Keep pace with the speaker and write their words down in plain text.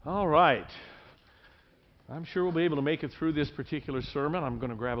All right. I'm sure we'll be able to make it through this particular sermon. I'm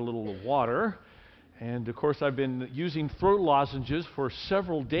going to grab a little water. And of course, I've been using throat lozenges for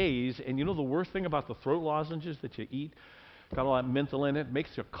several days. And you know the worst thing about the throat lozenges that you eat? Got all that menthol in it.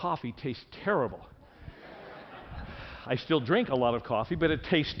 Makes your coffee taste terrible. I still drink a lot of coffee, but it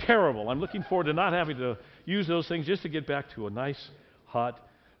tastes terrible. I'm looking forward to not having to use those things just to get back to a nice, hot,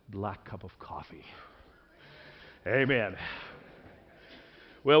 black cup of coffee. Amen.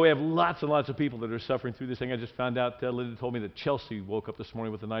 Well, we have lots and lots of people that are suffering through this thing. I just found out, Linda told me that Chelsea woke up this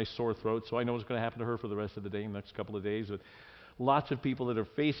morning with a nice sore throat, so I know what's going to happen to her for the rest of the day, in the next couple of days. But lots of people that are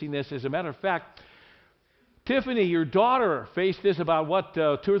facing this. As a matter of fact, Tiffany, your daughter, faced this about, 2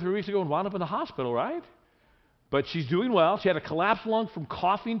 or 3 weeks ago and wound up in the hospital, right? But she's doing well. She had a collapsed lung from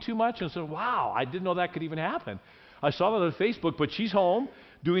coughing too much, and said, wow, I didn't know that could even happen. I saw that on Facebook, but she's home,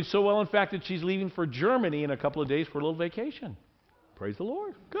 doing so well, in fact, that she's leaving for Germany in a couple of days for a little vacation. Praise the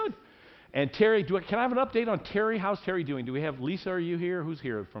Lord. Good. And Terry, can I have an update on Terry? How's Terry doing? Do we have Lisa? Are you here? Who's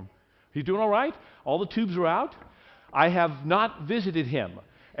here from? He's doing all right? All the tubes are out? I have not visited him.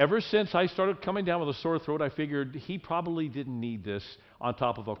 Ever since I started coming down with a sore throat, I figured he probably didn't need this on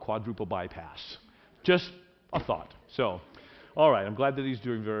top of a quadruple bypass. Just a thought. So, all right. I'm glad that he's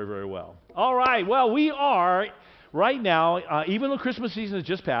doing very, very well. All right. Well, we are right now, even though Christmas season has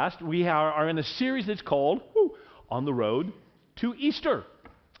just passed, we are in a series that's called On the Road to Easter.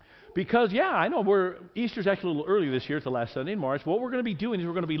 Because, I know Easter's actually a little early this year. It's the last Sunday in March. What we're going to be doing is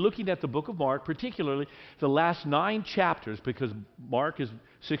we're going to be looking at the book of Mark, particularly the last 9 chapters, because Mark is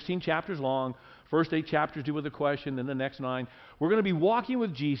 16 chapters long. First 8 chapters deal with a question, then the next 9. We're going to be walking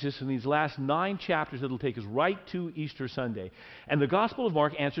with Jesus in these last 9 chapters that will take us right to Easter Sunday. And the Gospel of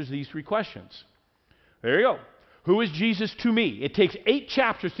Mark answers these 3 questions. There you go. Who is Jesus to me? It takes 8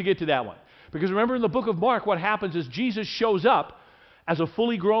 chapters to get to that one. Because remember, in the book of Mark, what happens is Jesus shows up as a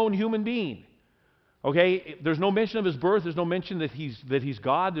fully grown human being. Okay? There's no mention of his birth. There's no mention that he's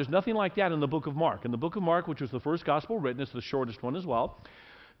God. There's nothing like that in the book of Mark. In the book of Mark, which was the first gospel written, it's the shortest one as well,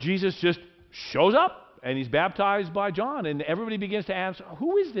 Jesus just shows up, and he's baptized by John, and everybody begins to ask,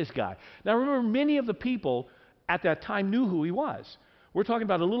 who is this guy? Now remember, many of the people at that time knew who he was. We're talking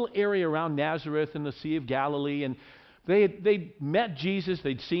about a little area around Nazareth in the Sea of Galilee, and they'd met Jesus,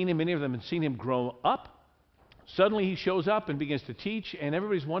 they'd seen him, many of them had seen him grow up. Suddenly he shows up and begins to teach, and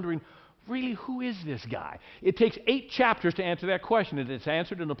everybody's wondering, really, who is this guy? It takes 8 chapters to answer that question, and it's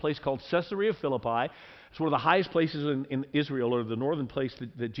answered in a place called Caesarea Philippi. It's one of the highest places in Israel, or the northern place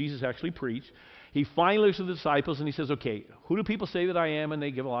that Jesus actually preached. He finally looks at the disciples, and he says, okay, who do people say that I am? And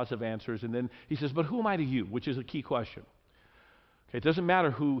they give lots of answers, and then he says, but who am I to you? Which is a key question. It doesn't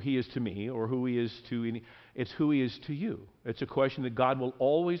matter who he is to me or who he is to any, it's who he is to you. It's a question that God will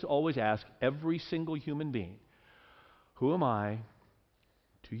always, always ask every single human being. Who am I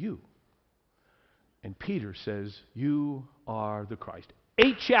to you? And Peter says, you are the Christ.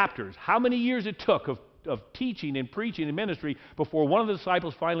 8 chapters. How many years it took of teaching and preaching and ministry before one of the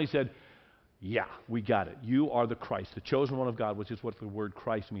disciples finally said, yeah, we got it. You are the Christ, the chosen one of God, which is what the word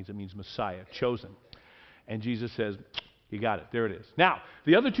Christ means. It means Messiah, chosen. And Jesus says, you got it. There it is. Now,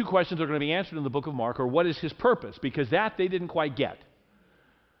 the other 2 questions are going to be answered in the book of Mark are what is his purpose? Because that they didn't quite get.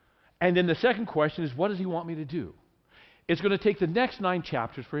 And then the second question is, what does he want me to do? It's going to take the next 9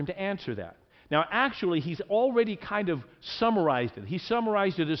 chapters for him to answer that. Now, actually, he's already kind of summarized it. He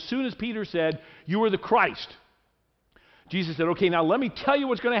summarized it as soon as Peter said, you are the Christ. Jesus said, okay, now let me tell you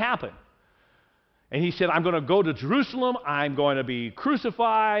what's going to happen. And he said, I'm going to go to Jerusalem, I'm going to be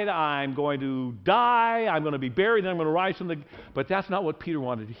crucified, I'm going to die, I'm going to be buried, then I'm going to rise from the... But that's not what Peter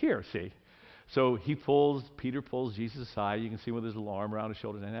wanted to hear, see? So Peter pulls Jesus aside. You can see with his little arm around his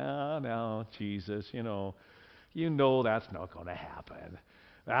shoulder, and no, Jesus, you know that's not going to happen.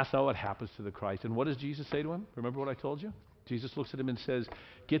 That's not what happens to the Christ. And what does Jesus say to him? Remember what I told you? Jesus looks at him and says,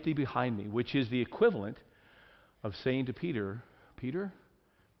 get thee behind me, which is the equivalent of saying to Peter, Peter,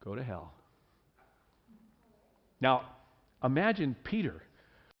 go to hell. Now, imagine Peter,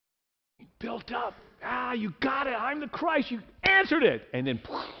 built up. You got it. I'm the Christ. You answered it. And then,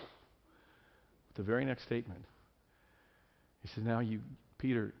 the very next statement, he says, now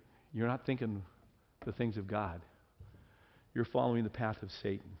Peter, you're not thinking the things of God. You're following the path of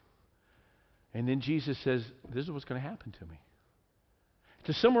Satan. And then Jesus says, this is what's going to happen to me.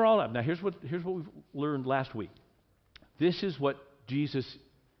 To sum it all up, now here's what we've learned last week. This is what Jesus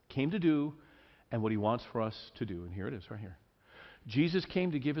came to do and what he wants for us to do. And here it is, right here. Jesus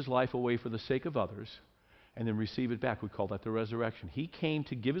came to give his life away for the sake of others and then receive it back. We call that the resurrection. He came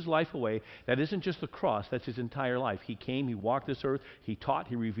to give his life away. That isn't just the cross, that's his entire life. He came, he walked this earth, he taught,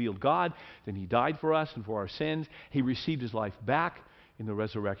 he revealed God, then he died for us and for our sins. He received his life back in the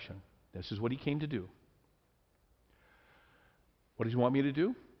resurrection. This is what he came to do. What does he want me to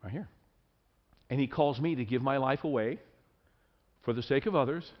do? Right here. And he calls me to give my life away for the sake of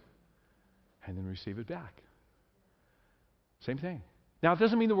others and then receive it back. Same thing. Now, it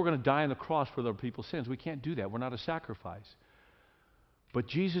doesn't mean that we're going to die on the cross for other people's sins. We can't do that. We're not a sacrifice. But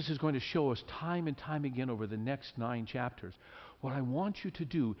Jesus is going to show us time and time again over the next 9 chapters. What I want you to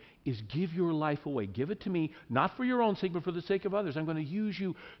do is give your life away. Give it to me, not for your own sake, but for the sake of others. I'm going to use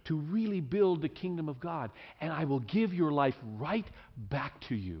you to really build the kingdom of God. And I will give your life right back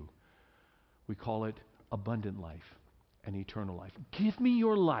to you. We call it abundant life and eternal life. Give me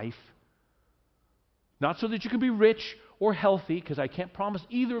your life, not so that you can be rich or healthy, because I can't promise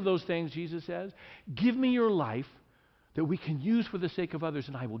either of those things, Jesus says. Give me your life that we can use for the sake of others,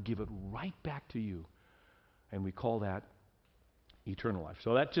 and I will give it right back to you. And we call that eternal life.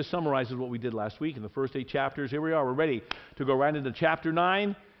 So that just summarizes what we did last week in the first 8 chapters. Here we are. We're ready to go right into chapter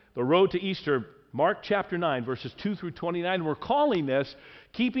 9, the road to Easter. Mark chapter 9, verses 2 through 29. We're calling this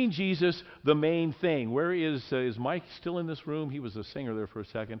Keeping Jesus the Main Thing. Where is Mike still in this room? He was a singer there for a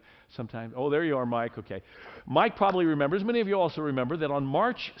second. Sometime. Oh, there you are, Mike. Okay. Mike probably remembers. Many of you also remember that on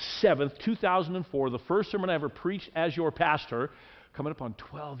March 7th, 2004, the first sermon I ever preached as your pastor, coming up on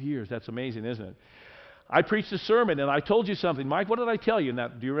 12 years. That's amazing, isn't it? I preached a sermon, and I told you something. Mike, what did I tell you in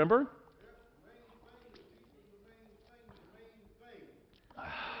that? Do you remember?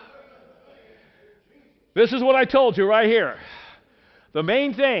 This is what I told you right here. The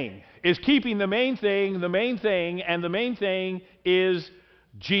main thing is keeping the main thing, and the main thing is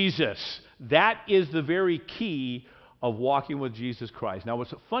Jesus. That is the very key of walking with Jesus Christ. Now,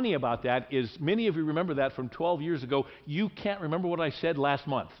 what's funny about that is many of you remember that from 12 years ago. You can't remember what I said last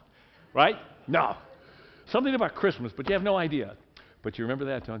month, right? No. Something about Christmas, but you have no idea. But you remember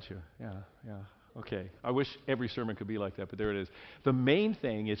that, don't you? Yeah. Okay, I wish every sermon could be like that, but there it is. The main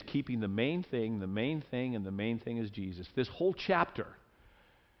thing is keeping the main thing, and the main thing is Jesus. This whole chapter,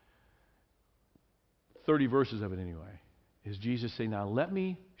 30 verses of it anyway, is Jesus saying, now let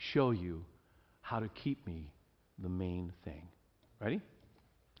me show you how to keep me the main thing. Ready?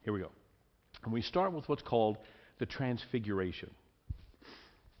 Here we go. And we start with what's called the Transfiguration.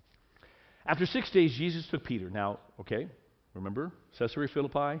 After 6 days, Jesus took Peter. Now, okay, remember, Caesarea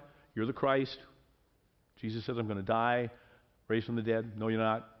Philippi, you're the Christ. Jesus says, I'm going to die, raised from the dead. No, you're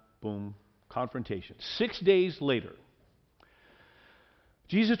not. Boom. Confrontation. 6 days later,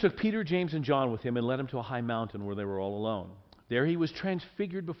 Jesus took Peter, James, and John with him and led them to a high mountain where they were all alone. There he was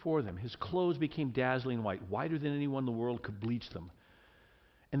transfigured before them. His clothes became dazzling white, whiter than anyone in the world could bleach them.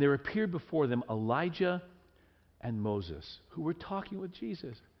 And there appeared before them Elijah and Moses, who were talking with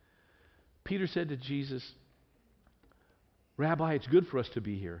Jesus. Peter said to Jesus, Rabbi, it's good for us to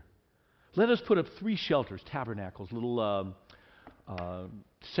be here. Let us put up 3 shelters, tabernacles, little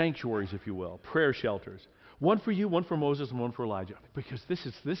sanctuaries, if you will, prayer shelters. One for you, one for Moses, and one for Elijah. Because this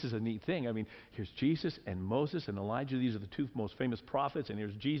is a neat thing. I mean, here's Jesus and Moses and Elijah. These are the 2 most famous prophets, and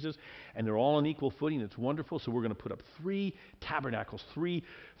here's Jesus, and they're all on equal footing. It's wonderful. So we're going to put up 3 tabernacles, 3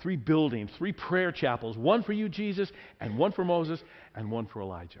 buildings, 3 prayer chapels. One for you, Jesus, and one for Moses, and one for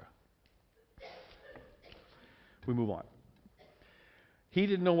Elijah. We move on. He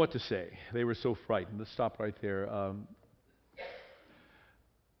didn't know what to say. They were so frightened. Let's stop right there.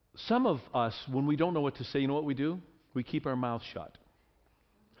 Some of us, when we don't know what to say, you know what we do? We keep our mouth shut.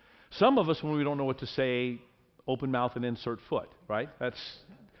 Some of us, when we don't know what to say, open mouth and insert foot, right? That's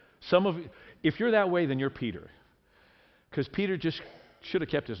some of you. If you're that way, then you're Peter. Because Peter just should have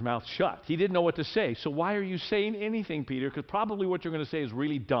kept his mouth shut. He didn't know what to say. So why are you saying anything, Peter? Because probably what you're going to say is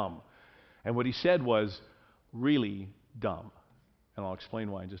really dumb. And what he said was really dumb. And I'll explain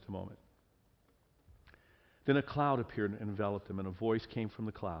why in just a moment. Then a cloud appeared and enveloped him, and a voice came from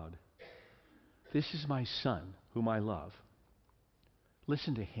the cloud. This is my son, whom I love.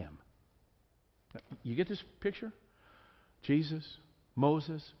 Listen to him. You get this picture? Jesus,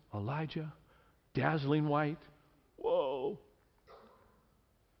 Moses, Elijah, dazzling white. Whoa.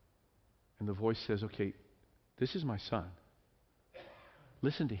 And the voice says, okay, this is my son.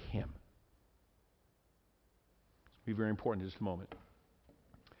 Listen to him. It'll be very important in just a moment.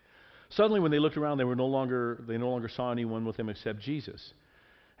 Suddenly, when they looked around, they no longer saw anyone with them except Jesus.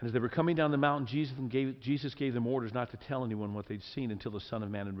 And as they were coming down the mountain, Jesus gave them orders not to tell anyone what they'd seen until the Son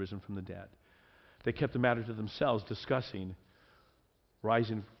of Man had risen from the dead. They kept the matter to themselves, discussing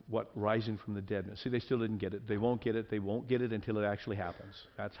rising from the dead. See, they still didn't get it. They won't get it. They won't get it until it actually happens.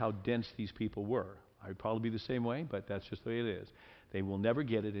 That's how dense these people were. I'd probably be the same way, but that's just the way it is. They will never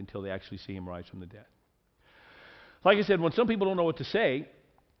get it until they actually see him rise from the dead. Like I said, when some people don't know what to say,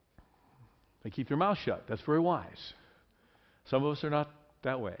 they keep their mouth shut. That's very wise. Some of us are not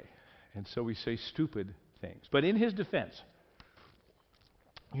that way. And so we say stupid things. But in his defense,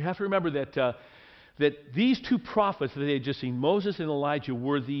 you have to remember that these two prophets that they had just seen, Moses and Elijah,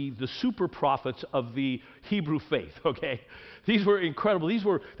 were the super prophets of the Hebrew faith, okay? These were incredible.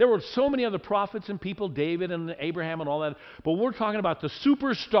 There were so many other prophets and people, David and Abraham and all that, but we're talking about the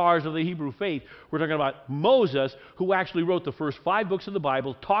superstars of the Hebrew faith. We're talking about Moses, who actually wrote the first 5 books of the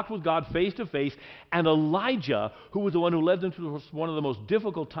Bible, talked with God face to face, and Elijah, who was the one who led them through one of the most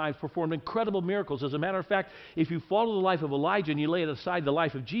difficult times, performed incredible miracles. As a matter of fact, if you follow the life of Elijah and you lay aside the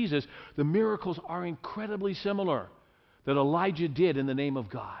life of Jesus, the miracles are incredibly similar that Elijah did in the name of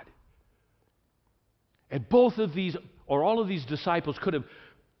God. And both of these, or all of these disciples, could have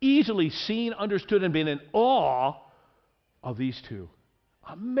easily seen, understood, and been in awe of these two.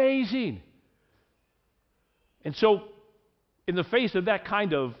 Amazing. And so, in the face of that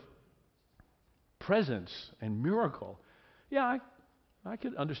kind of presence and miracle, yeah, I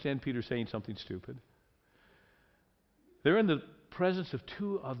could understand Peter saying something stupid. They're in the presence of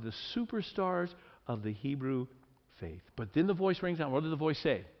two of the superstars of the Hebrew faith. But then the voice rings out. What did the voice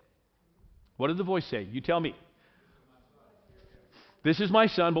say? What did the voice say? You tell me. This is my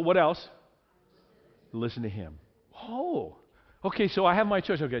son, but what else? Listen to him. Oh, okay, so I have my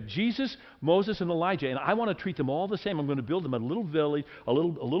choice. I've got Jesus, Moses, and Elijah, and I want to treat them all the same. I'm going to build them a little village, a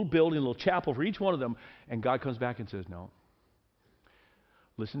little building, a little chapel for each one of them. And God comes back and says, no.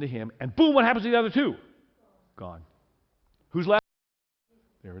 Listen to him. And boom, what happens to the other two? Gone. Who's left?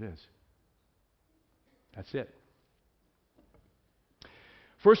 There it is. That's it.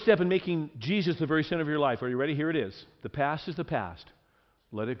 First step in making Jesus the very center of your life. Are you ready? Here it is. The past is the past.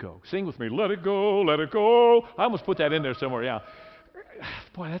 Let it go. Sing with me. Let it go, let it go. I almost put that in there somewhere, yeah.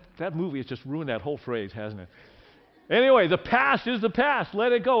 Boy, that movie has just ruined that whole phrase, hasn't it? Anyway, the past is the past.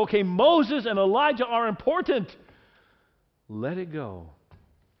 Let it go. Okay, Moses and Elijah are important. Let it go.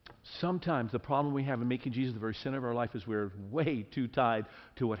 Sometimes the problem we have in making Jesus the very center of our life is we're way too tied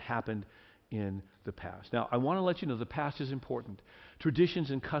to what happened in the past. Now, I want to let you know the past is important. Traditions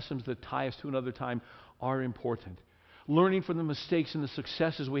and customs that tie us to another time are important. Learning from the mistakes and the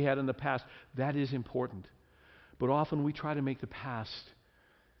successes we had in the past, that is important. But often we try to make the past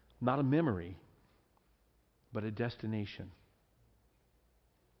not a memory, but a destination.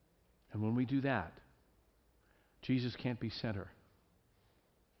 And when we do that, Jesus can't be center.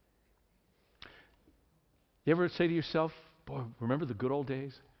 You ever say to yourself, boy, remember the good old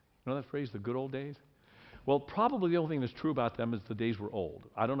days? You know that phrase, the good old days? Well, probably the only thing that's true about them is the days were old.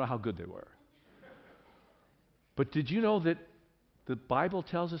 I don't know how good they were. But did you know that the Bible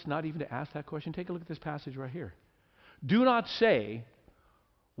tells us not even to ask that question? Take a look at this passage right here. Do not say,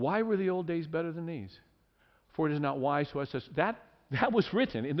 why were the old days better than these? For it is not wise to us. That was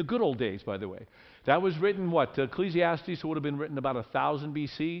written in the good old days, by the way. That was written, what? Ecclesiastes would have been written about 1000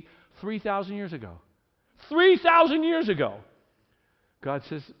 BC, 3,000 years ago. 3,000 years ago. God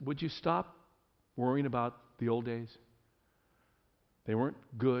says, would you stop worrying about the old days? They weren't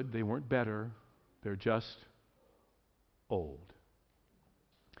good. They weren't better. They're just old.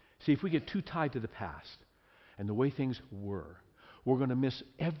 See, if we get too tied to the past and the way things were, we're going to miss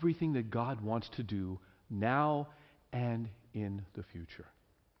everything that God wants to do now and in the future.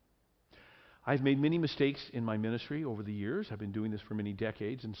 I've made many mistakes in my ministry over the years. I've been doing this for many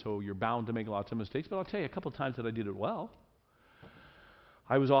decades, and so you're bound to make lots of mistakes, but I'll tell you a couple of times that I did it well.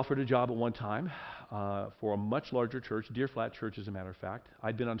 I was offered a job at one time for a much larger church, Deer Flat Church, as a matter of fact.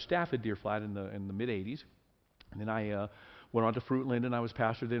 I'd been on staff at Deer Flat in the mid-'80s, and then I went on to Fruitland, and I was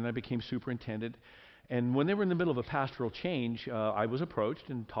pastor there, and I became superintendent. And when they were in the middle of a pastoral change, I was approached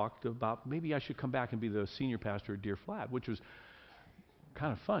and talked about maybe I should come back and be the senior pastor at Deer Flat, which was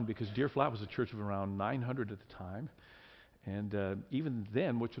kind of fun because Deer Flat was a church of around 900 at the time. And even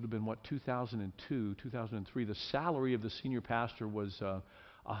then, which would have been, 2002, 2003, the salary of the senior pastor was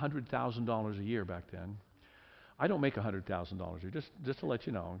 $100,000 a year back then. I don't make $100,000 a year, just to let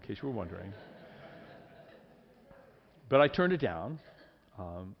you know, in case you were wondering. But I turned it down,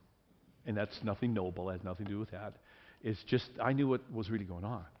 and that's nothing noble, it has nothing to do with that. It's just, I knew what was really going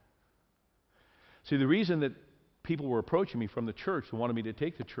on. See, the reason that people were approaching me from the church and wanted me to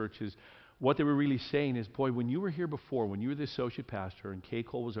take the church is what they were really saying is, boy, when you were here before, when you were the associate pastor and Kay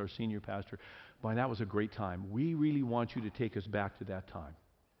Cole was our senior pastor, boy, that was a great time. We really want you to take us back to that time.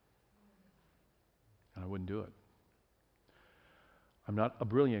 And I wouldn't do it. I'm not a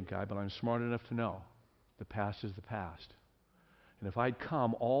brilliant guy, but I'm smart enough to know the past is the past. And if I'd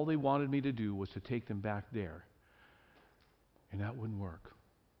come, all they wanted me to do was to take them back there. And that wouldn't work.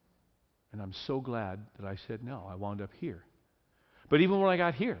 And I'm so glad that I said no. I wound up here. But even when I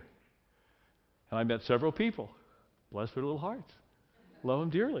got here, and I met several people, Bless their little hearts. Love them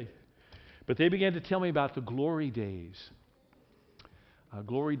dearly. But they began to tell me about the glory days.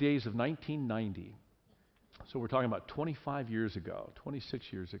 Glory days of 1990. So we're talking about 25 years ago, 26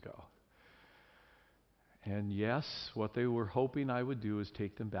 years ago. And yes, what they were hoping I would do is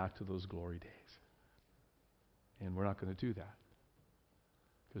take them back to those glory days. And we're not going to do that,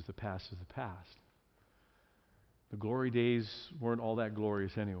 because the past is the past. The glory days weren't all that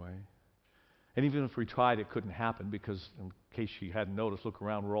glorious anyway. And even if we tried, it couldn't happen, because in case you hadn't noticed, look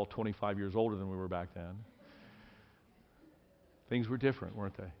around, we're all 25 years older than we were back then. Things were different,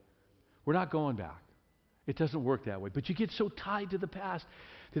 weren't they? We're not going back. It doesn't work that way. But you get so tied to the past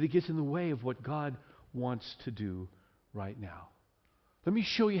that it gets in the way of what God wants to do right now. Let me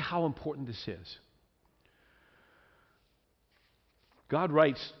show you how important this is. God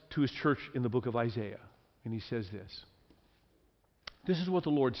writes to his church in the book of Isaiah, and he says this. This is what the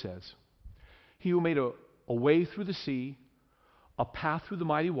Lord says. He who made a way through the sea, a path through the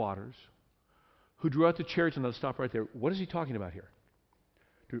mighty waters, who drew out the chariots, and I'll stop right there. What is he talking about here?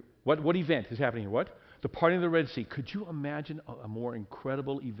 What event is happening here? What? The parting of the Red Sea. Could you imagine a more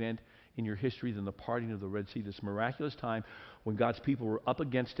incredible event in your history than the parting of the Red Sea? This miraculous time when God's people were up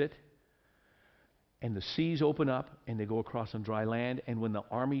against it, and the seas open up, and they go across on dry land, and when the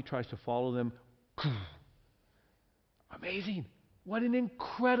army tries to follow them, amazing. What an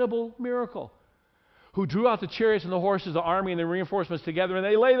incredible miracle. Who drew out the chariots and the horses, the army, and the reinforcements together, and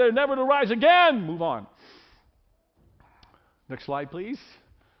they lay there never to rise again. Move on. Next slide, please.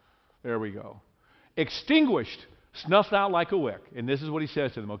 There we go. Extinguished, snuffed out like a wick. And this is what he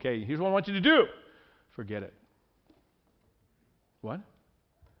says to them. Okay, here's what I want you to do. Forget it. What?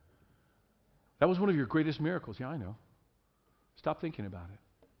 That was one of your greatest miracles. Yeah, I know. Stop thinking about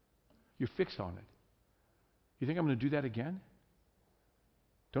it. You're fixed on it. You think I'm going to do that again?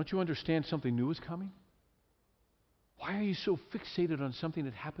 Don't you understand something new is coming? Why are you so fixated on something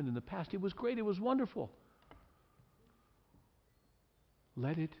that happened in the past? It was great. It was wonderful.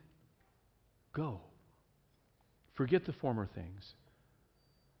 Let it go. Forget the former things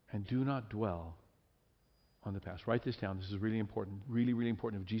and do not dwell on the past. Write this down. This is really important. Really, really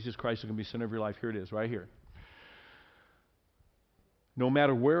important. If Jesus Christ is going to be center of your life, here it is, right here. No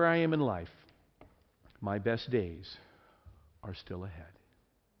matter where I am in life, my best days are still ahead.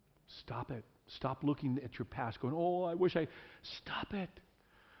 Stop it. Stop looking at your past going, oh, I wish I... Stop it.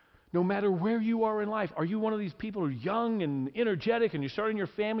 No matter where you are in life, are you one of these people who are young and energetic and you're starting your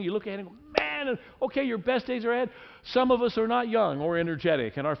family, you look ahead and go, man, and okay, your best days are ahead. Some of us are not young or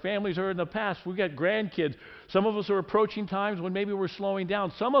energetic, and our families are in the past. We've got grandkids. Some of us are approaching times when maybe we're slowing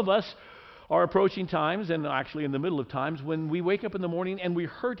down. Some of us are approaching times, and actually in the middle of times, when we wake up in the morning and we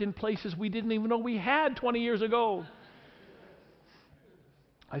hurt in places we didn't even know we had 20 years ago.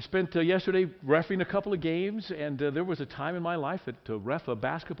 I spent yesterday reffing a couple of games, and there was a time in my life that to ref a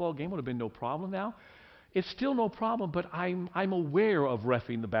basketball game would have been no problem now. It's still no problem, but I'm aware of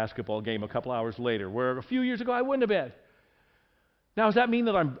reffing the basketball game a couple hours later, where a few years ago I wouldn't have been. Now, does that mean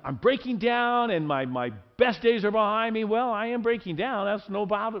that I'm breaking down and my best days are behind me? Well, I am breaking down. That's no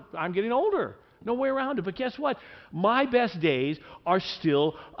about it. I'm getting older. No way around it. But guess what? My best days are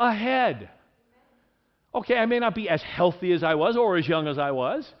still ahead. Okay, I may not be as healthy as I was or as young as I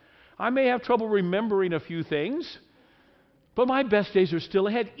was. I may have trouble remembering a few things. But my best days are still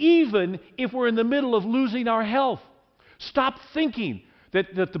ahead, even if we're in the middle of losing our health. Stop thinking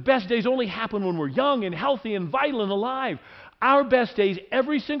that the best days only happen when we're young and healthy and vital and alive. Our best days,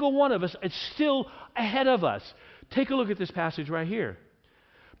 every single one of us, it's still ahead of us. Take a look at this passage right here.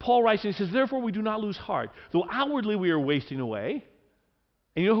 Paul writes and he says, therefore we do not lose heart, though outwardly we are wasting away.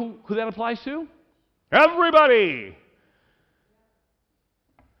 And you know who that applies to? Everybody!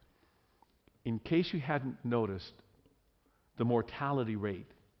 In case you hadn't noticed, the mortality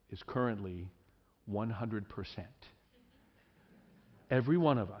rate is currently 100%. Every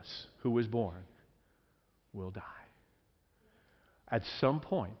one of us who is born will die. At some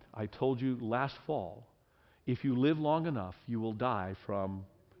point, I told you last fall, if you live long enough, you will die from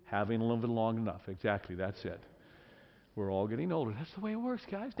having lived long enough. Exactly, that's it. We're all getting older. That's the way it works,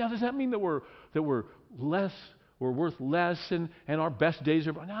 guys. Now, does that mean that we're worth less, and our best days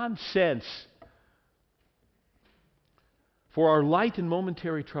are nonsense? For our light and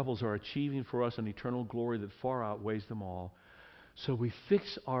momentary troubles are achieving for us an eternal glory that far outweighs them all. So we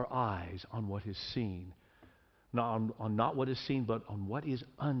fix our eyes on what is seen, not on not what is seen, but on what is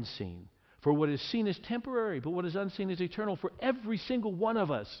unseen. For what is seen is temporary, but what is unseen is eternal for every single one of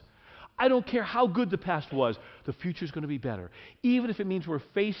us. I don't care how good the past was, the future is going to be better. Even if it means we're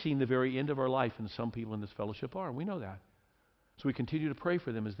facing the very end of our life, and some people in this fellowship are. We know that. So we continue to pray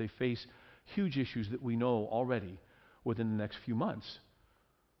for them as they face huge issues that we know already within the next few months,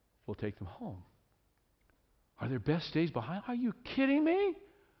 we'll take them home. Are their best days behind? Are you kidding me?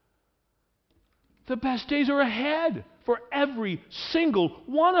 The best days are ahead for every single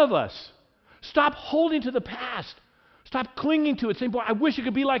one of us. Stop holding to the past. Stop clinging to it, saying, boy, I wish it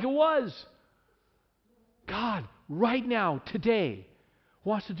could be like it was. God, right now, today,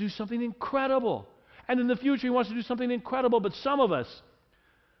 wants to do something incredible. And in the future, He wants to do something incredible. But some of us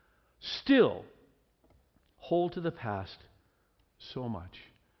still hold to the past so much.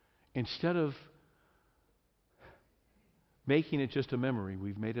 Instead of making it just a memory,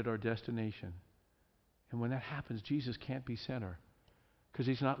 we've made it our destination. And when that happens, Jesus can't be center because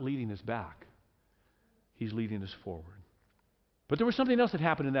He's not leading us back. He's leading us forward. But there was something else that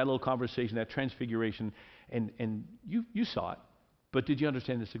happened in that little conversation, that transfiguration, and you saw it, but did you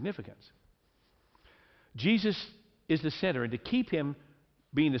understand the significance? Jesus is the center, and to keep Him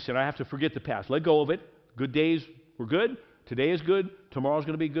being the center, I have to forget the past. Let go of it. Good days were good. Today is good. Tomorrow's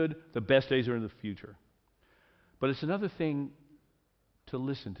going to be good. The best days are in the future. But it's another thing to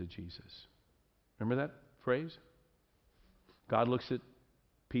listen to Jesus. Remember that phrase? God looks at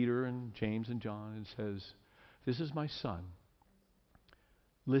Peter and James and John and says, "This is my son.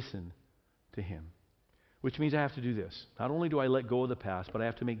 Listen to him." Which means I have to do this. Not only do I let go of the past, but I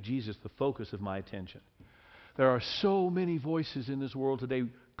have to make Jesus the focus of my attention. There are so many voices in this world today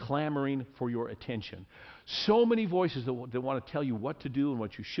clamoring for your attention. So many voices that want to tell you what to do and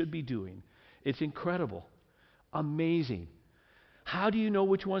what you should be doing. It's incredible. Amazing. How do you know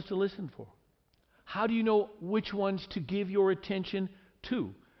which ones to listen for? How do you know which ones to give your attention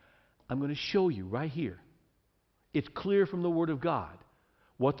to? I'm going to show you right here. It's clear from the Word of God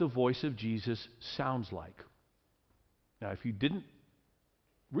what the voice of Jesus sounds like. Now, if you didn't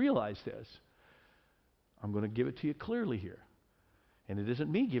realize this, I'm going to give it to you clearly here. And it isn't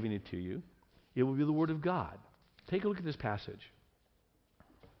me giving it to you. It will be the Word of God. Take a look at this passage.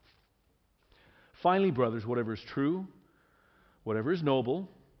 Finally, brothers, whatever is true, whatever is noble,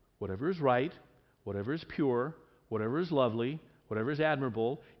 whatever is right, whatever is pure, whatever is lovely, whatever is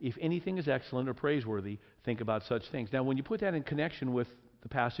admirable, if anything is excellent or praiseworthy, think about such things. Now, when you put that in connection with the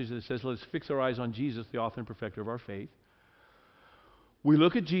passage that says, let's fix our eyes on Jesus, the author and perfecter of our faith, we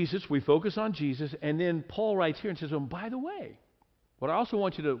look at Jesus, we focus on Jesus, and then Paul writes here and says, well, by the way, what I also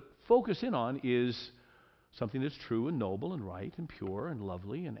want you to focus in on is something that's true and noble and right and pure and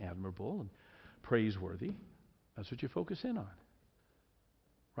lovely and admirable and praiseworthy. That's what you focus in on.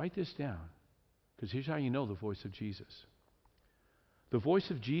 Write this down, because here's how you know the voice of Jesus. The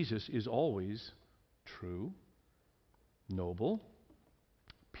voice of Jesus is always true, noble,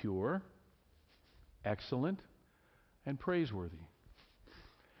 pure, excellent, and praiseworthy.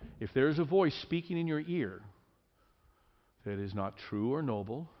 If there is a voice speaking in your ear that is not true or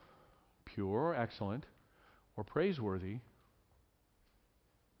noble, pure or excellent, or praiseworthy,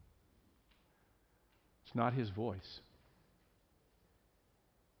 it's not His voice.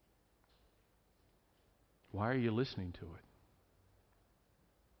 Why are you listening to it?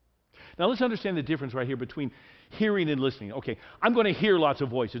 Now let's understand the difference right here between hearing and listening. Okay, I'm going to hear lots of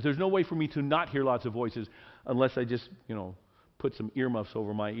voices. There's no way for me to not hear lots of voices unless I just, put some earmuffs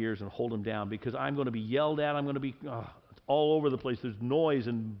over my ears and hold them down, because I'm going to be yelled at. I'm going to be it's all over the place. There's noise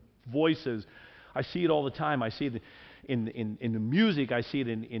and voices. I see it all the time. I see it in the music. I see it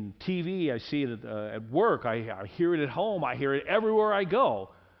in TV. I see it at work. I hear it at home. I hear it everywhere I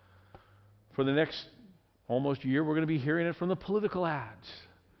go. For the next almost year, we're going to be hearing it from the political ads,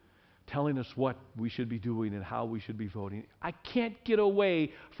 telling us what we should be doing and how we should be voting. I can't get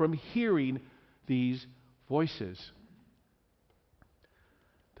away from hearing these voices.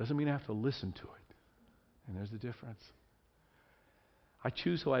 Doesn't mean I have to listen to it. And there's the difference. I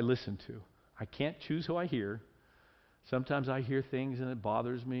choose who I listen to. I can't choose who I hear. Sometimes I hear things and it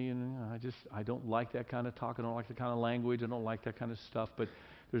bothers me, and I don't like that kind of talk. I don't like that kind of language. I don't like that kind of stuff, but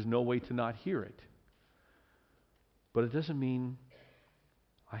there's no way to not hear it. But it doesn't mean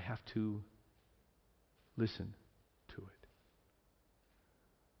I have to listen to it.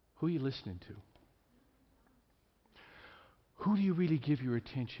 Who are you listening to? Who do you really give your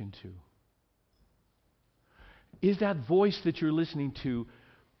attention to? Is that voice that you're listening to,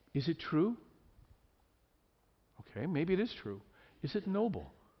 is it true? Okay, maybe it is true. Is it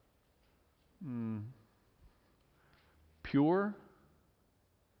noble? Pure?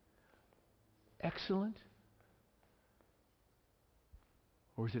 Excellent?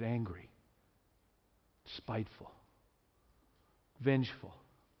 Or is it angry? Spiteful? Vengeful?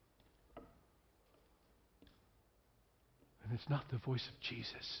 And it's not the voice of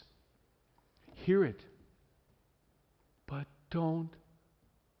Jesus. Hear it, but don't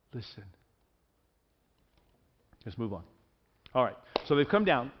listen. Let's move on. All right. So they've come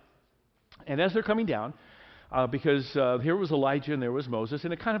down. And as they're coming down, because here was Elijah and there was Moses,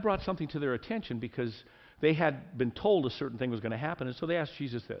 and it kind of brought something to their attention because they had been told a certain thing was going to happen. And so they asked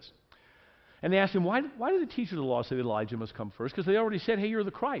Jesus this. And they asked him, why did the teachers of the law say that Elijah must come first? Because they already said, hey, you're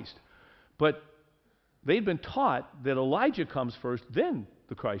the Christ. But they'd been taught that Elijah comes first, then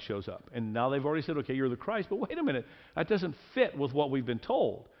the Christ shows up. And now they've already said, okay, you're the Christ, but wait a minute, that doesn't fit with what we've been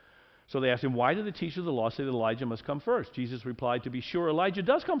told. So they asked him, why did the teachers of the law say that Elijah must come first? Jesus replied, to be sure, Elijah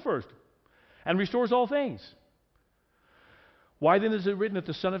does come first and restores all things. Why then is it written that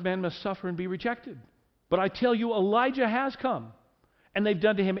the Son of Man must suffer and be rejected? But I tell you, Elijah has come, and they've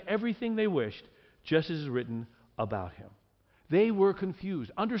done to him everything they wished, just as is written about him. They were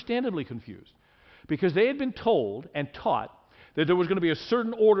confused, understandably confused, because they had been told and taught that there was going to be a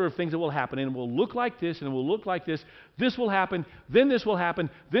certain order of things that will happen, and it will look like this, and it will look like this. This will happen, then this will happen,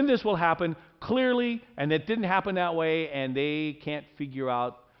 then this will happen, clearly, and it didn't happen that way, and they can't figure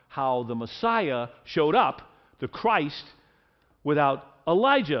out how the Messiah showed up, the Christ, without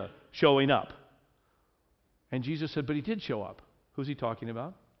Elijah showing up. And Jesus said, but he did show up. Who's he talking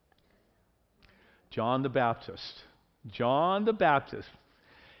about? John the Baptist. John the Baptist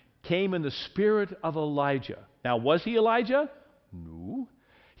came in the spirit of Elijah. Now, was he Elijah? No.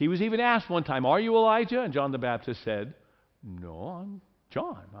 He was even asked one time, are you Elijah? And John the Baptist said, no, I'm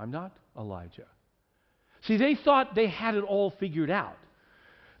John. I'm not Elijah. See, they thought they had it all figured out.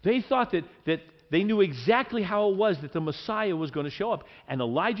 They thought that they knew exactly how it was that the Messiah was going to show up. And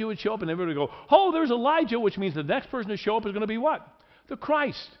Elijah would show up, and everybody would go, oh, there's Elijah, which means the next person to show up is going to be what? The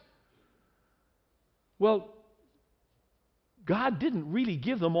Christ. Well, God didn't really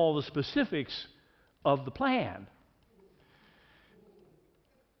give them all the specifics of the plan.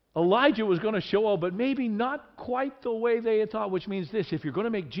 Elijah was going to show up, but maybe not quite the way they had thought, which means this. If you're going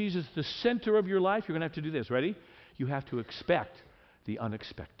to make Jesus the center of your life, you're going to have to do this. Ready? You have to expect the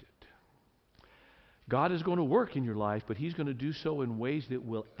unexpected. God is going to work in your life, but he's going to do so in ways that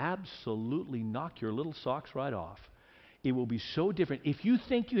will absolutely knock your little socks right off. It will be so different. If you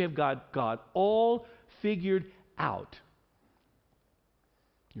think you have got God all figured out,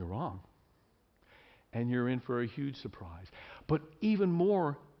 you're wrong. And you're in for a huge surprise. But even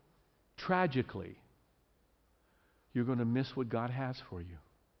more tragically, you're going to miss what God has for you.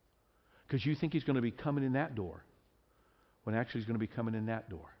 Because you think he's going to be coming in that door, when actually he's going to be coming in that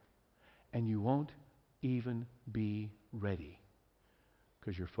door. And you won't even be ready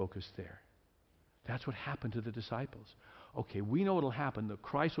because you're focused there. That's what happened to the disciples. Okay, we know what'll happen. The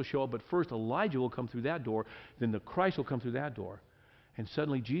Christ will show up, but first Elijah will come through that door, then the Christ will come through that door. And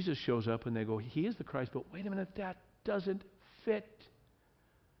suddenly Jesus shows up and they go, he is the Christ, but wait a minute, that doesn't fit.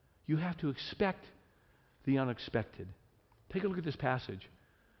 You have to expect the unexpected. Take a look at this passage.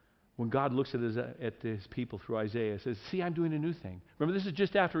 When God looks at his people through Isaiah, he says, see, I'm doing a new thing. Remember, this is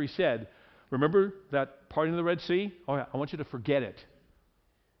just after he said, remember that parting of the Red Sea? Oh, yeah, I want you to forget it.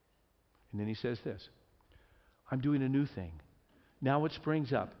 And then he says this, I'm doing a new thing. Now it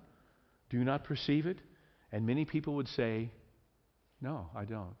springs up. Do you not perceive it? And many people would say, no, I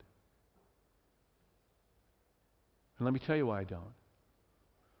don't. And let me tell you why I don't.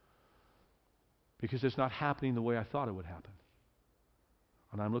 Because it's not happening the way I thought it would happen.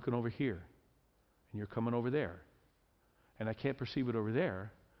 And I'm looking over here, and you're coming over there. And I can't perceive it over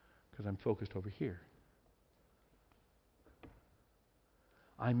there because I'm focused over here.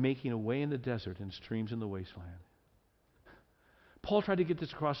 I'm making a way in the desert and streams in the wasteland. Paul tried to get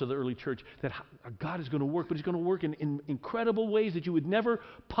this across to the early church, that God is going to work, but he's going to work in incredible ways that you would never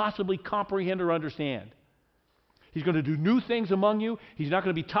possibly comprehend or understand. He's going to do new things among you. He's not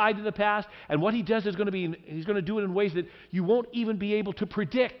going to be tied to the past. And what he does is he's going to do it in ways that you won't even be able to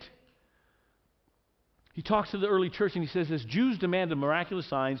predict. He talks to the early church and he says this, Jews demanded miraculous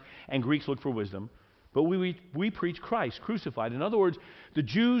signs and Greeks look for wisdom. But we preach Christ crucified. In other words, the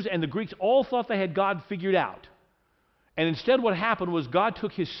Jews and the Greeks all thought they had God figured out. And instead what happened was God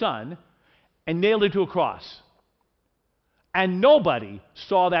took his son and nailed him to a cross. And nobody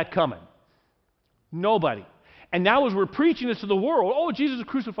saw that coming. Nobody. And now as we're preaching this to the world, oh, Jesus is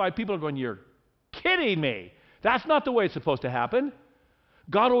crucified, people are going, you're kidding me. That's not the way it's supposed to happen.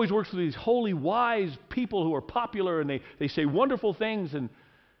 God always works with these holy, wise people who are popular and they say wonderful things. And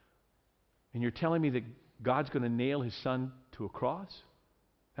you're telling me that God's going to nail his son to a cross?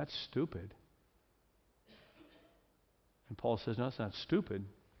 That's stupid. And Paul says, no, it's not stupid,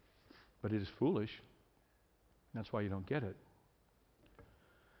 but it is foolish. That's why you don't get it.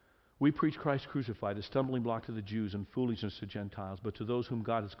 We preach Christ crucified, a stumbling block to the Jews and foolishness to Gentiles, but to those whom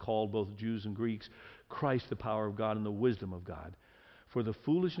God has called, both Jews and Greeks, Christ the power of God and the wisdom of God. For the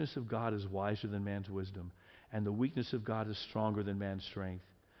foolishness of God is wiser than man's wisdom, and the weakness of God is stronger than man's strength.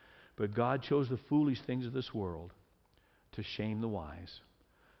 But God chose the foolish things of this world to shame the wise.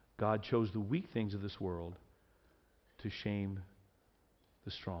 God chose the weak things of this world to shame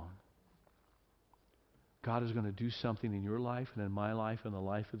the strong. God is going to do something in your life and in my life and the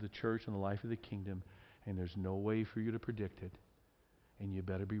life of the church and the life of the kingdom, and there's no way for you to predict it, and you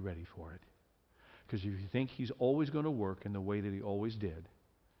better be ready for it. Because if you think He's always going to work in the way that He always did,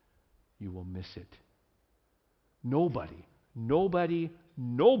 you will miss it. Nobody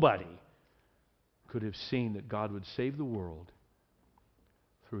could have seen that God would save the world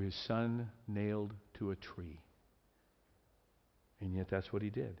through His Son nailed to a tree. And yet that's what He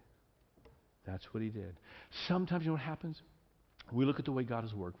did. That's what He did. Sometimes you know what happens? We look at the way God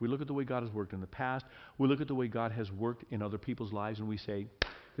has worked. We look at the way God has worked in the past. We look at the way God has worked in other people's lives, and we say,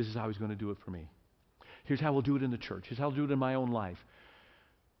 this is how He's going to do it for me. Here's how we'll do it in the church. Here's how I'll do it in my own life.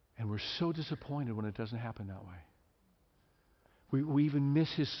 And we're so disappointed when it doesn't happen that way. We even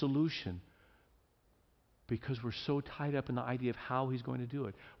miss His solution because we're so tied up in the idea of how He's going to do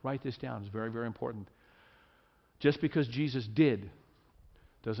it. Write this down. It's very, very important. Just because Jesus did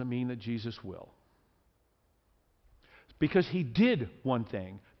doesn't mean that Jesus will. Because He did one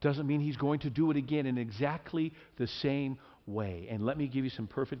thing doesn't mean He's going to do it again in exactly the same way. And let me give you some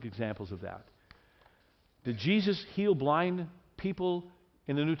perfect examples of that. Did Jesus heal blind people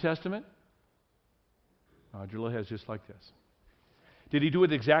in the New Testament? Nod your little heads just like this. Did He do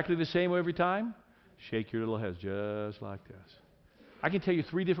it exactly the same way every time? Shake your little heads just like this. I can tell you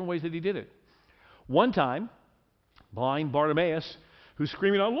 3 different ways that He did it. One time, blind Bartimaeus, who's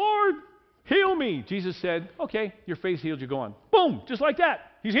screaming out, Lord, heal me. Jesus said, okay, your faith's healed, you go on. Boom, just like that.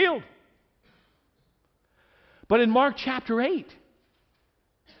 He's healed. But in Mark chapter 8,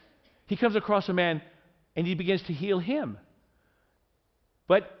 He comes across a man and He begins to heal him.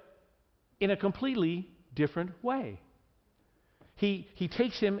 But in a completely different way. He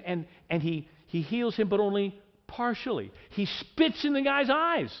takes him and he heals him, but only partially. He spits in the guy's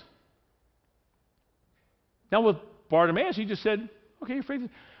eyes. Now with Bartimaeus, He just said, okay, your faith.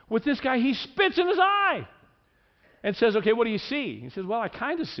 With this guy, He spits in his eye and says, okay, what do you see? He says, well, I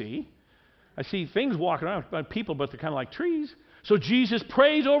kind of see. I see things walking around by people, but they're kind of like trees. So Jesus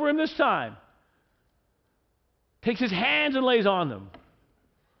prays over him this time. Takes His hands and lays on them.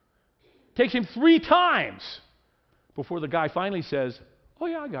 Takes him 3 times before the guy finally says, oh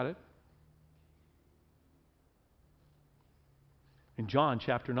yeah, I got it. In John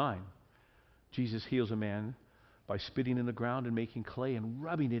chapter 9, Jesus heals a man by spitting in the ground and making clay and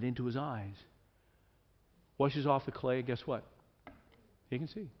rubbing it into his eyes. Washes off the clay, guess what? He can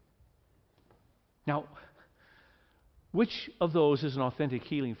see. Now, which of those is an authentic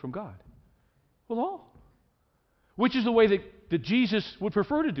healing from God? Well, all. Which is the way that Jesus would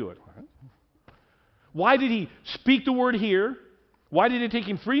prefer to do it? Why did He speak the word here? Why did it take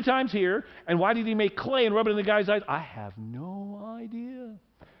Him 3 times here? And why did He make clay and rub it in the guy's eyes? I have no idea.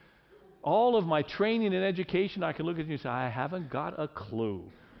 All of my training and education, I can look at you and say, I haven't got a clue.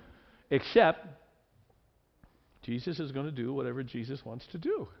 Except, Jesus is going to do whatever Jesus wants to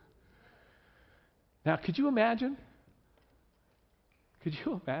do. Now, could you imagine? Could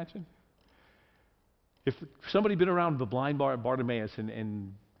you imagine? If somebody had been around the blind Bartimaeus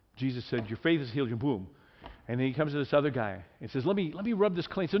and Jesus said, your faith has healed you, boom. And then He comes to this other guy and says, let me rub this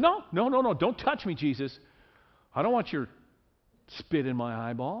clean. He says, no, don't touch me, Jesus. I don't want your spit in my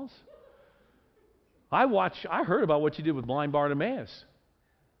eyeballs. I heard about what you did with blind Bartimaeus.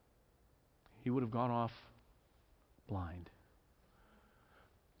 He would have gone off blind.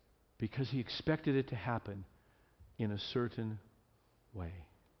 Because He expected it to happen in a certain way.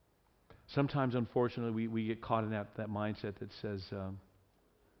 Sometimes, unfortunately, we get caught in that mindset that says,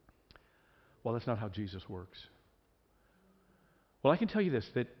 well, that's not how Jesus works. Well, I can tell you this,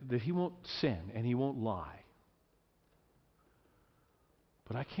 that He won't sin and He won't lie.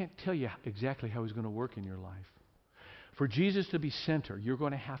 But I can't tell you exactly how He's going to work in your life. For Jesus to be center, you're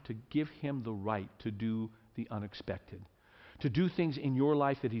going to have to give Him the right to do the unexpected. To do things in your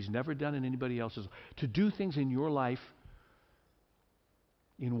life that He's never done in anybody else's. To do things in your life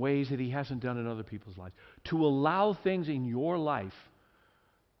in ways that He hasn't done in other people's lives. To allow things in your life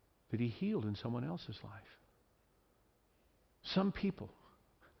that He healed in someone else's life. Some people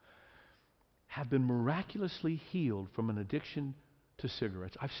have been miraculously healed from an addiction to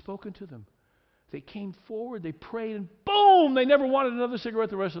cigarettes. I've spoken to them. They came forward, they prayed, and boom, they never wanted another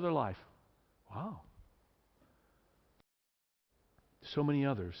cigarette the rest of their life. Wow. So many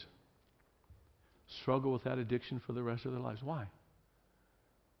others struggle with that addiction for the rest of their lives. Why?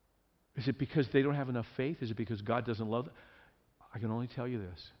 Is it because they don't have enough faith? Is it because God doesn't love them? I can only tell you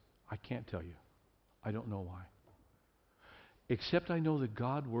this. I can't tell you. I don't know why. Except I know that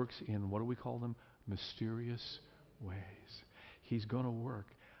God works in, what do we call them? Mysterious ways. He's going to work.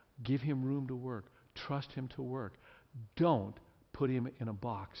 Give him room to work. Trust him to work. Don't put him in a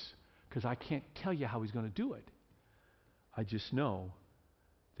box, because I can't tell you how he's going to do it. I just know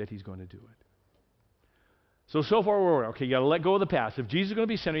that he's going to do it. So far we're okay. You got to let go of the past. If Jesus is going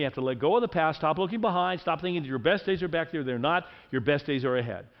to be center, you have to let go of the past. Stop looking behind. Stop thinking your best days are back there. They're not. Your best days are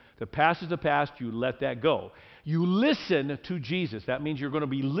ahead. The past is the past. You let that go. You listen to Jesus. That means you're going to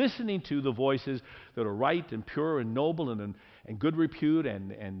be listening to the voices that are right and pure and noble and good repute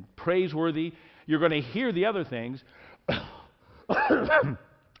and praiseworthy. You're going to hear the other things,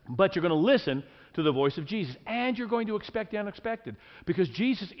 but you're going to listen to the voice of Jesus. And you're going to expect the unexpected, because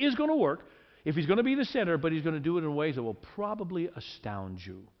Jesus is going to work if he's going to be the center, but he's going to do it in ways that will probably astound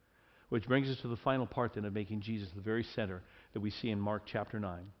you. Which brings us to the final part then of making Jesus the very center that we see in Mark chapter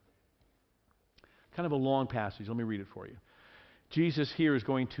 9. Kind of a long passage. Let me read it for you. Jesus here is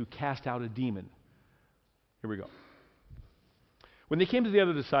going to cast out a demon. Here we go. When they came to the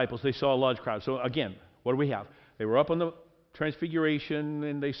other disciples, they saw a large crowd. So again, what do we have? They were up on the Transfiguration,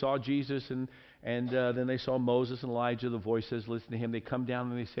 and they saw Jesus, and then they saw Moses and Elijah, the voices, listen to him. They come down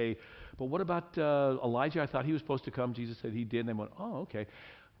and they say, but what about Elijah? I thought he was supposed to come. Jesus said he did. And they went, oh, okay.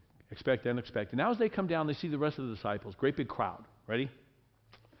 Expect and expect. And now as they come down, they see the rest of the disciples. Great big crowd. Ready?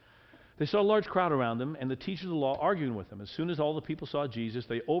 They saw a large crowd around them, and the teachers of the law arguing with them. As soon as all the people saw Jesus,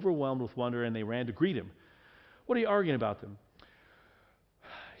 they overwhelmed with wonder, and they ran to greet him. What are you arguing about them?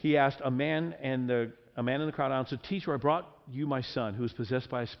 He asked a man in the crowd answered, Teacher, I brought you my son, who is possessed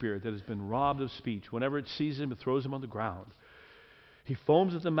by a spirit that has been robbed of speech. Whenever it sees him, it throws him on the ground. He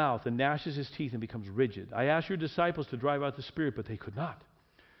foams at the mouth and gnashes his teeth and becomes rigid. I asked your disciples to drive out the spirit, but they could not.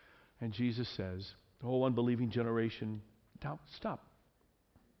 And Jesus says, oh, unbelieving generation, stop.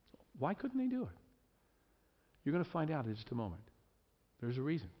 Why couldn't they do it? You're going to find out in just a moment. There's a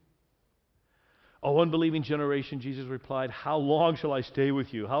reason. Oh, unbelieving generation, Jesus replied, how long shall I stay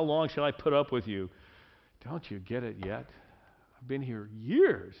with you? How long shall I put up with you? Don't you get it yet? I've been here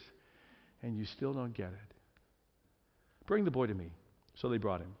years, and you still don't get it. Bring the boy to me. So they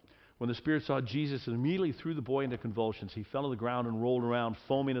brought him. When the spirit saw Jesus, it immediately threw the boy into convulsions. He fell to the ground and rolled around,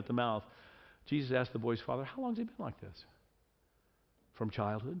 foaming at the mouth. Jesus asked the boy's father, how long has he been like this? From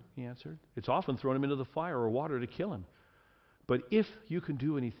childhood, he answered. It's often thrown him into the fire or water to kill him. But if you can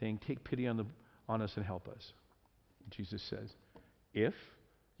do anything, take pity on us and help us. Jesus says, if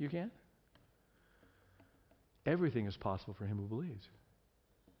you can? Everything is possible for him who believes.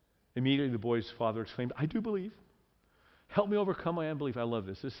 Immediately the boy's father exclaimed, I do believe. Help me overcome my unbelief. I love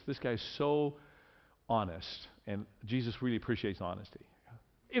this. This guy's so honest, and Jesus really appreciates honesty.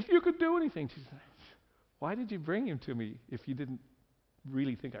 If you could do anything, Jesus said, why did you bring him to me if you didn't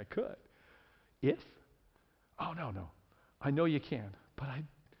really think I could? If? Oh, no. I know you can, but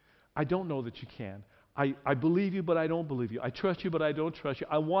I don't know that you can. I believe you, but I don't believe you. I trust you, but I don't trust you.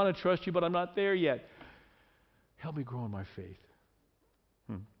 I want to trust you, but I'm not there yet. Help me grow in my faith.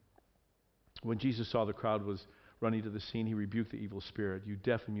 When Jesus saw the crowd was running to the scene, he rebuked the evil spirit. You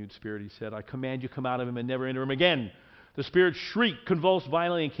deaf and mute spirit, he said, I command you, come out of him and never enter him again. The spirit shrieked, convulsed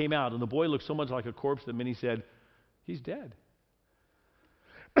violently, and came out. And the boy looked so much like a corpse that many said, he's dead.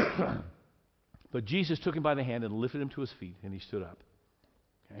 But Jesus took him by the hand and lifted him to his feet, and he stood up.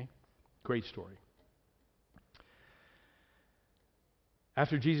 Okay? Great story.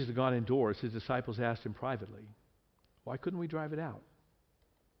 After Jesus had gone indoors, his disciples asked him privately, why couldn't we drive it out?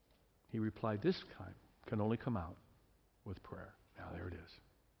 He replied, this kind can only come out with prayer. Now there it is.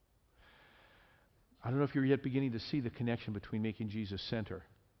 I don't know if you're yet beginning to see the connection between making Jesus center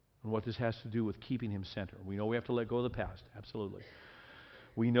and what this has to do with keeping him center. We know we have to let go of the past. Absolutely.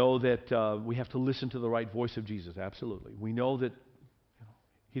 We know that we have to listen to the right voice of Jesus. Absolutely. We know that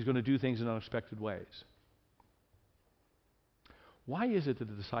he's going to do things in unexpected ways. Why is it that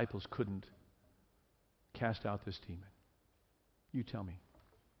the disciples couldn't cast out this demon? You tell me.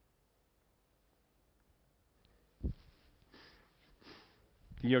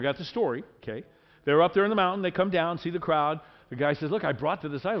 You got the story, okay? They're up there in the mountain. They come down, see the crowd. The guy says, look, I brought the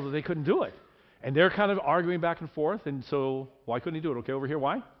disciples, but they couldn't do it. And they're kind of arguing back and forth. And so why couldn't he do it? Okay, over here,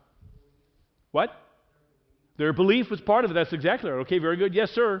 why? What? Their belief was part of it. That's exactly right. Okay, very good. Yes,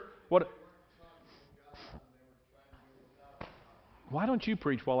 sir. What? Why don't you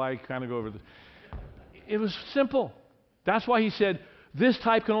preach while I kind of go over this? It was simple. That's why he said, this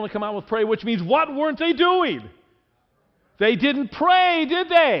type can only come out with prayer, which means what weren't they doing? They didn't pray, did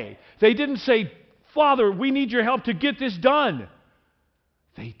they? They didn't say, Father, we need your help to get this done.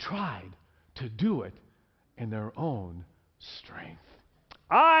 They tried to do it in their own strength.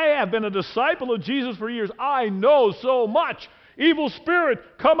 I have been a disciple of Jesus for years. I know so much. Evil spirit,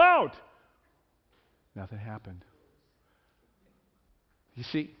 come out. Nothing happened. You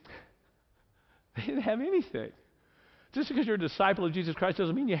see, they didn't have anything. Just because you're a disciple of Jesus Christ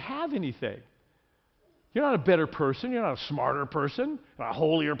doesn't mean you have anything. You're not a better person. You're not a smarter person, not a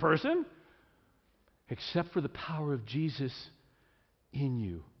holier person, except for the power of Jesus in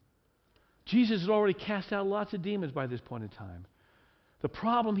you. Jesus had already cast out lots of demons by this point in time. The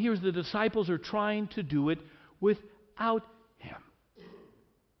problem here is the disciples are trying to do it without him.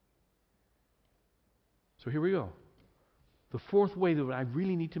 So here we go. The fourth way that I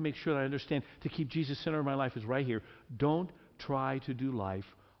really need to make sure that I understand to keep Jesus center in my life is right here. Don't try to do life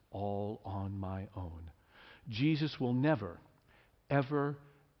all on my own. Jesus will never, ever,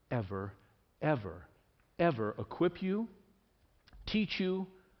 ever, ever, ever equip you, teach you,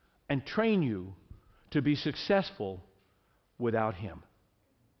 and train you to be successful without him.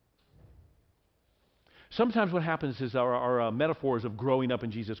 Sometimes what happens is our metaphors of growing up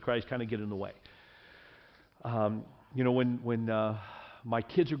in Jesus Christ kind of get in the way. When my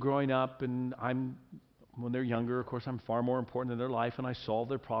kids are growing up and when they're younger, of course, I'm far more important in their life, and I solve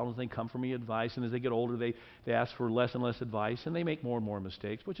their problems. They come for me advice, and as they get older, they ask for less and less advice, and they make more and more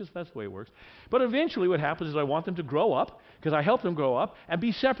mistakes, that's the way it works. But eventually what happens is I want them to grow up, because I help them grow up, and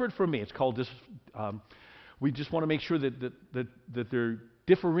be separate from me. It's called this, we just want to make sure that they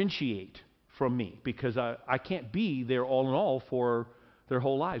differentiate from me, because I can't be their all in all for their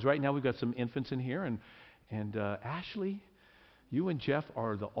whole lives. Right now we've got some infants in here, and Ashley, you and Jeff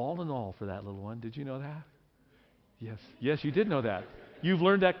are the all in all for that little one. Did you know that? Yes, you did know that. You've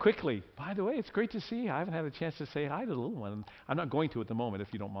learned that quickly. By the way, it's great to see you. I haven't had a chance to say hi to the little one. I'm not going to at the moment, if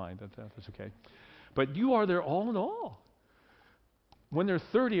you don't mind. That's okay. But you are their all in all. When they're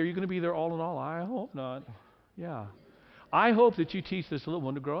 30, are you going to be their all in all? I hope not. Yeah. I hope that you teach this little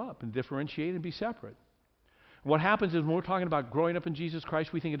one to grow up and differentiate and be separate. What happens is when we're talking about growing up in Jesus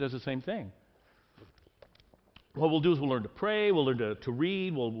Christ, we think it does the same thing. What we'll do is we'll learn to pray, we'll learn to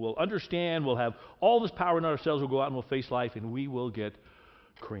read, we'll understand, we'll have all this power in ourselves, we'll go out and we'll face life, and we will get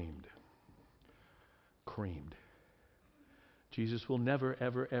creamed. Creamed. Jesus will never,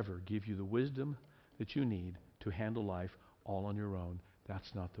 ever, ever give you the wisdom that you need to handle life all on your own.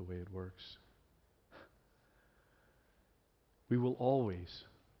 That's not the way it works. We will always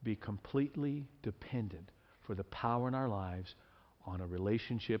be completely dependent for the power in our lives on a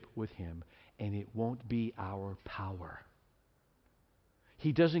relationship with him, and it won't be our power.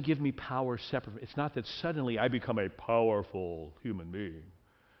 He doesn't give me power separate. It's not that suddenly I become a powerful human being.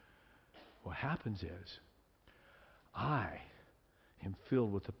 What happens is I am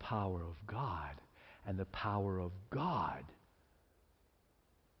filled with the power of God, and the power of God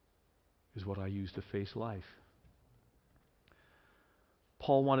is what I use to face life.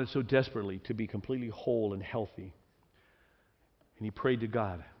 Paul wanted so desperately to be completely whole and healthy. And he prayed to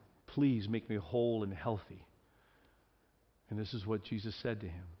God, please make me whole and healthy. And this is what Jesus said to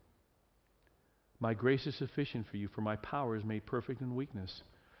him. My grace is sufficient for you, for my power is made perfect in weakness.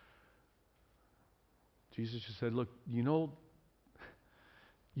 Jesus just said, look, you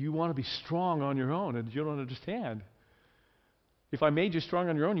want to be strong on your own, and you don't understand. If I made you strong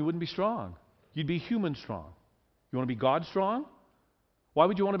on your own, you wouldn't be strong. You'd be human strong. You want to be God strong? Why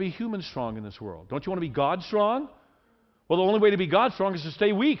would you want to be human strong in this world? Don't you want to be God strong? Well, the only way to be God strong is to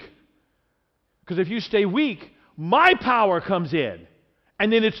stay weak. Because if you stay weak, my power comes in.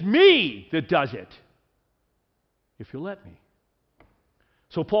 And then it's me that does it. If you'll let me.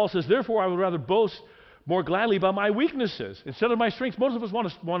 So Paul says, therefore I would rather boast more gladly about my weaknesses instead of my strengths. Most of us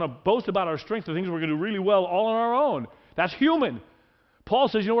want to boast about our strengths, the things we're going to do really well all on our own. That's human. Paul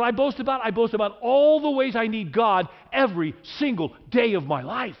says, you know what I boast about? I boast about all the ways I need God every single day of my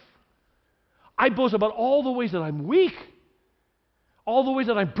life. I boast about all the ways that I'm weak, all the ways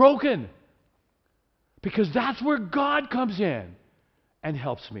that I'm broken, because that's where God comes in and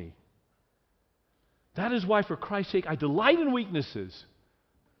helps me. That is why, for Christ's sake, I delight in weaknesses.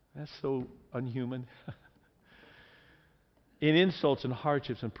 That's so unhuman. In insults and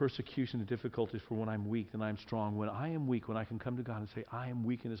hardships and persecution and difficulties, for when I'm weak, then I'm strong. When I am weak, when I can come to God and say, I am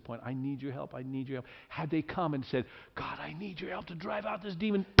weak in this point, I need your help, I need your help. Had they come and said, God, I need your help to drive out this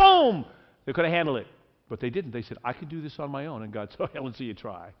demon, boom! They could have handled it. But they didn't. They said, I can do this on my own. And God said, oh, let's see you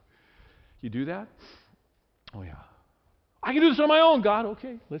try. You do that? Oh, yeah. I can do this on my own, God.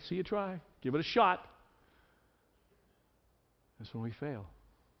 Okay, let's see you try. Give it a shot. That's when we fail.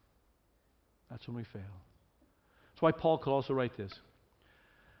 That's when we fail. That's why Paul could also write this.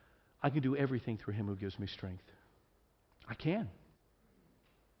 I can do everything through him who gives me strength. I can.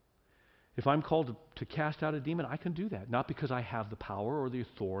 If I'm called to cast out a demon, I can do that. Not because I have the power or the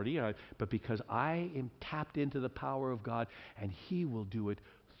authority, but because I am tapped into the power of God, and He will do it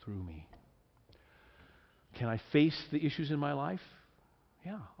through me. Can I face the issues in my life?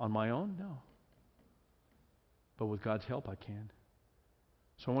 Yeah. On my own? No. But with God's help, I can.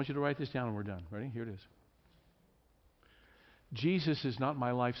 So I want you to write this down and we're done. Ready? Here it is. Jesus is not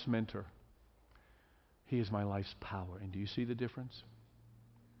my life's mentor. He is my life's power. And do you see the difference?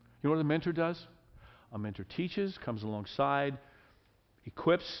 You know what a mentor does? A mentor teaches, comes alongside,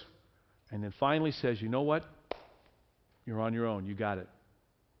 equips, and then finally says, you know what? You're on your own. You got it.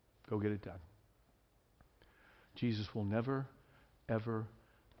 Go get it done. Jesus will never, ever,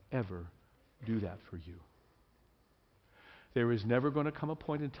 ever do that for you. There is never going to come a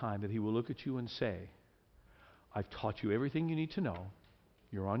point in time that He will look at you and say, I've taught you everything you need to know.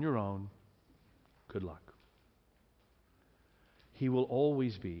 You're on your own. Good luck. He will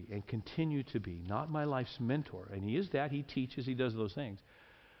always be and continue to be not my life's mentor. And He is that. He teaches. He does those things.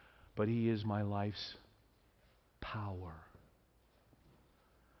 But He is my life's power.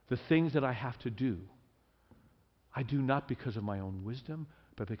 The things that I have to do, I do not because of my own wisdom,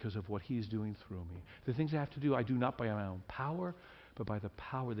 but because of what He is doing through me. The things I have to do, I do not by my own power, but by the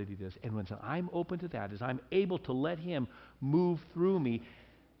power that He does. And when I'm open to that, as I'm able to let Him move through me,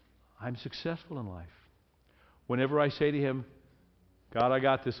 I'm successful in life. Whenever I say to Him, God, I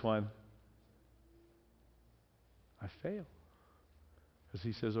got this one, I fail. Because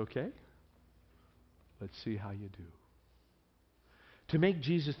He says, okay, let's see how you do. To make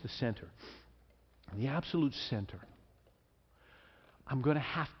Jesus the center, the absolute center, I'm going to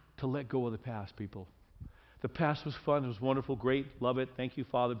have to let go of the past, people. The past was fun. It was wonderful, great, love it. Thank you,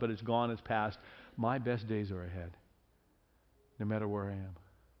 Father, but it's gone, it's past. My best days are ahead, no matter where I am.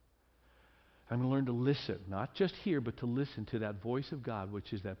 I'm going to learn to listen, not just hear, but to listen to that voice of God,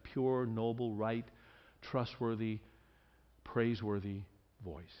 which is that pure, noble, right, trustworthy, praiseworthy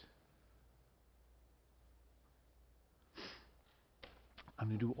voice. I'm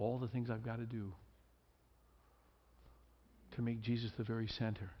going to do all the things I've got to do to make Jesus the very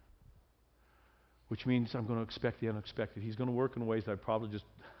center, which means I'm going to expect the unexpected. He's going to work in ways that I probably just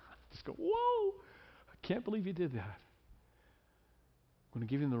go, whoa, I can't believe you did that. I'm going to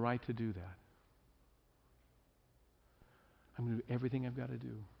give Him the right to do that. I'm going to do everything I've got to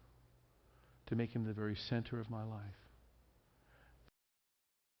do to make Him the very center of my life.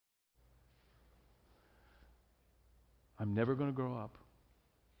 I'm never going to grow up.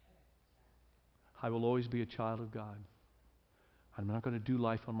 I will always be a child of God. I'm not going to do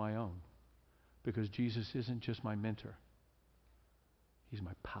life on my own because Jesus isn't just my mentor. He's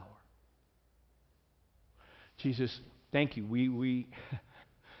my power. Jesus, thank you.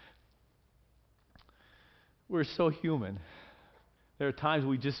 We're so human. There are times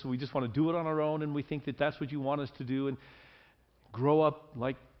we just want to do it on our own, and we think that that's what you want us to do and grow up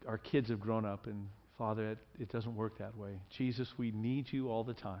like our kids have grown up. And Father, it doesn't work that way. Jesus, we need you all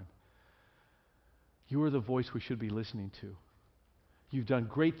the time. You are the voice we should be listening to. You've done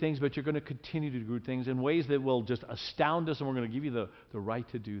great things, but you're going to continue to do things in ways that will just astound us, and we're going to give you the right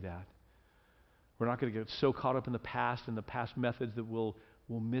to do that. We're not going to get so caught up in the past and the past methods that we'll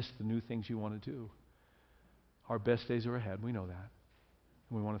miss the new things you want to do. Our best days are ahead. We know that.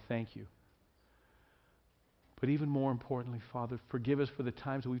 And we want to thank you. But even more importantly, Father, forgive us for the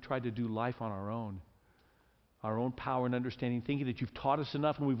times that we've tried to do life on our own power and understanding, thinking that you've taught us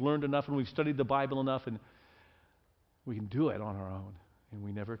enough and we've learned enough and we've studied the Bible enough and we can do it on our own. And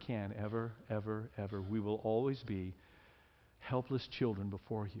we never can, ever, ever, ever. We will always be helpless children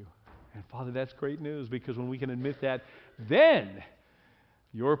before you. And Father, that's great news, because when we can admit that, then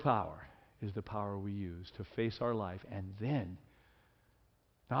your power is the power we use to face our life. And then,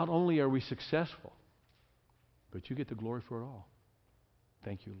 not only are we successful, but you get the glory for it all.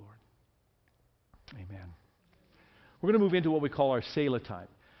 Thank you, Lord. Amen. We're going to move into what we call our Selah time.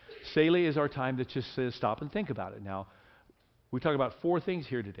 Selah is our time that just says stop and think about it. Now, we talk about 4 things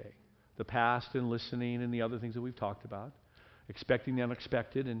here today. The past and listening and the other things that we've talked about. Expecting the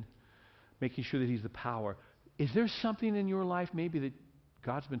unexpected and making sure that He's the power. Is there something in your life maybe that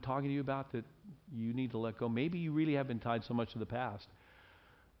God's been talking to you about that you need to let go? Maybe you really have been tied so much to the past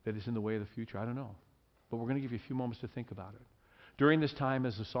that it's in the way of the future. I don't know. But we're going to give you a few moments to think about it. During this time,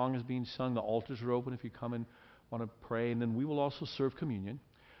 as the song is being sung, the altars are open if you come and want to pray. And then we will also serve communion.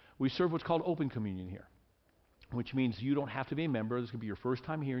 We serve what's called open communion here, which means you don't have to be a member. This could be your first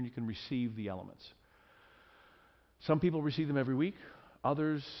time here, and you can receive the elements. Some people receive them every week.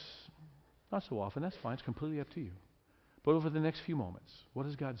 Others, not so often. That's fine. It's completely up to you. But over the next few moments, what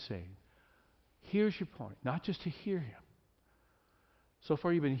is God saying? Here's your point. Not just to hear Him. So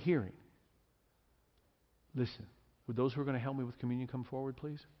far you've been hearing. Listen. Would those who are going to help me with communion come forward,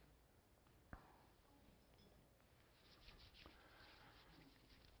 please?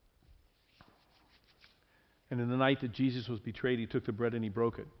 And in the night that Jesus was betrayed, he took the bread and he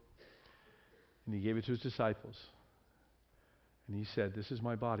broke it. And he gave it to his disciples. And he said, "This is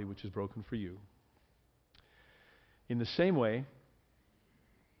my body which is broken for you." In the same way,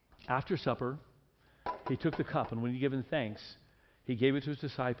 after supper, he took the cup, and when he had given thanks, he gave it to his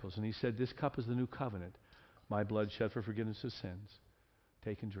disciples. And he said, "This cup is the new covenant, my blood shed for forgiveness of sins.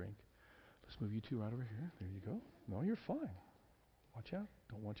 Take and drink." Let's move you two right over here. There you go. No, you're fine. Watch out.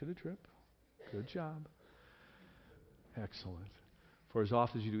 Don't want you to trip. Good job. Excellent. For as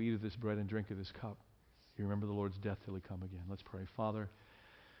often as you do eat of this bread and drink of this cup, you remember the Lord's death till he come again. Let's pray. Father,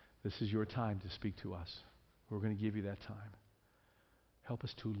 this is your time to speak to us. We're going to give you that time. Help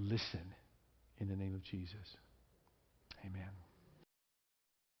us to listen in the name of Jesus. Amen.